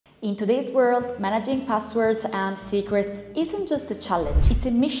In today's world, managing passwords and secrets isn't just a challenge, it's a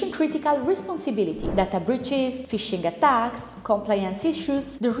mission-critical responsibility. Data breaches, phishing attacks, compliance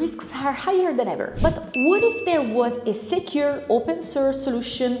issues, the risks are higher than ever. But what if there was a secure, open-source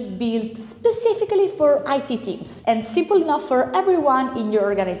solution built specifically for IT teams and simple enough for everyone in your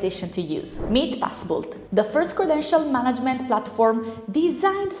organization to use? Meet Passbolt, the first credential management platform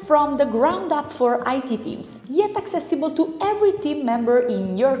designed from the ground up for IT teams, yet accessible to every team member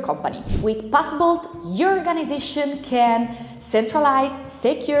in your company. With Passbolt, your organization can centralize,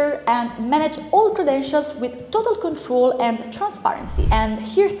 secure, and manage all credentials with total control and transparency. And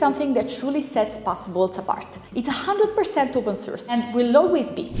here's something that truly sets Passbolt apart. It's 100% open source and will always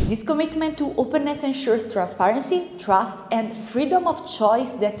be. This commitment to openness ensures transparency, trust, and freedom of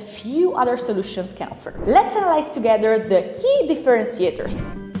choice that few other solutions can offer. Let's analyze together the key differentiators.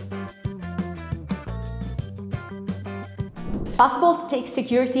 Passbolt takes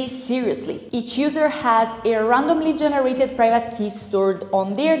security seriously. Each user has a randomly generated private key stored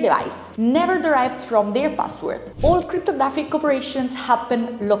on their device, never derived from their password. All cryptographic operations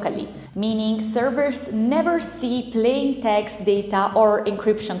happen locally, meaning servers never see plain text data or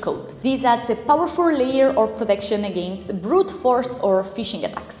encryption code. This adds a powerful layer of protection against brute force or phishing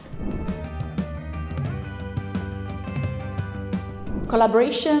attacks.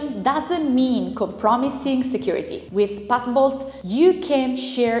 Collaboration doesn't mean compromising security. With Passbolt, you can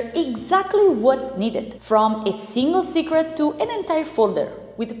share exactly what's needed, from a single secret to an entire folder,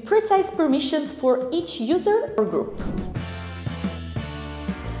 with precise permissions for each user or group.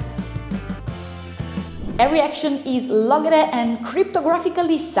 Every action is logged and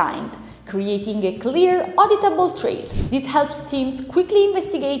cryptographically signed, creating a clear, auditable trail. This helps teams quickly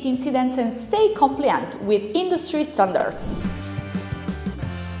investigate incidents and stay compliant with industry standards.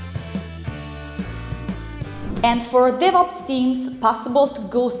 And for DevOps teams,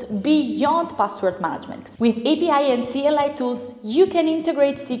 Passbolt goes beyond password management. With API and CLI tools, you can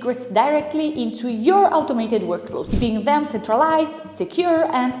integrate secrets directly into your automated workflows, keeping them centralized, secure,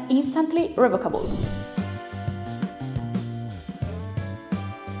 and instantly revocable.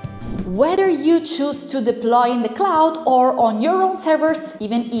 Whether you choose to deploy in the cloud or on your own servers,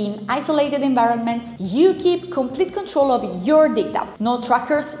 even in isolated environments, you keep complete control of your data. No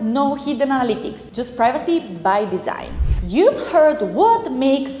trackers, no hidden analytics, just privacy by design. You've heard what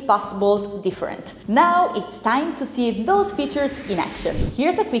makes Passbolt different. Now it's time to see those features in action.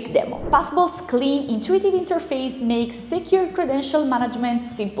 Here's a quick demo. Passbolt's clean, intuitive interface makes secure credential management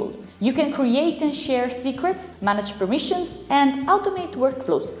simple. You can create and share secrets, manage permissions, and automate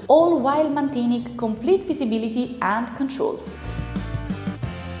workflows, all while maintaining complete visibility and control.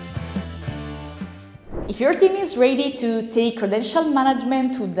 If your team is ready to take credential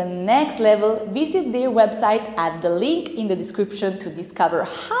management to the next level, visit their website at the link in the description to discover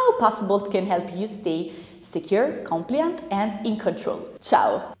how Passbolt can help you stay secure, compliant, and in control.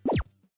 Ciao!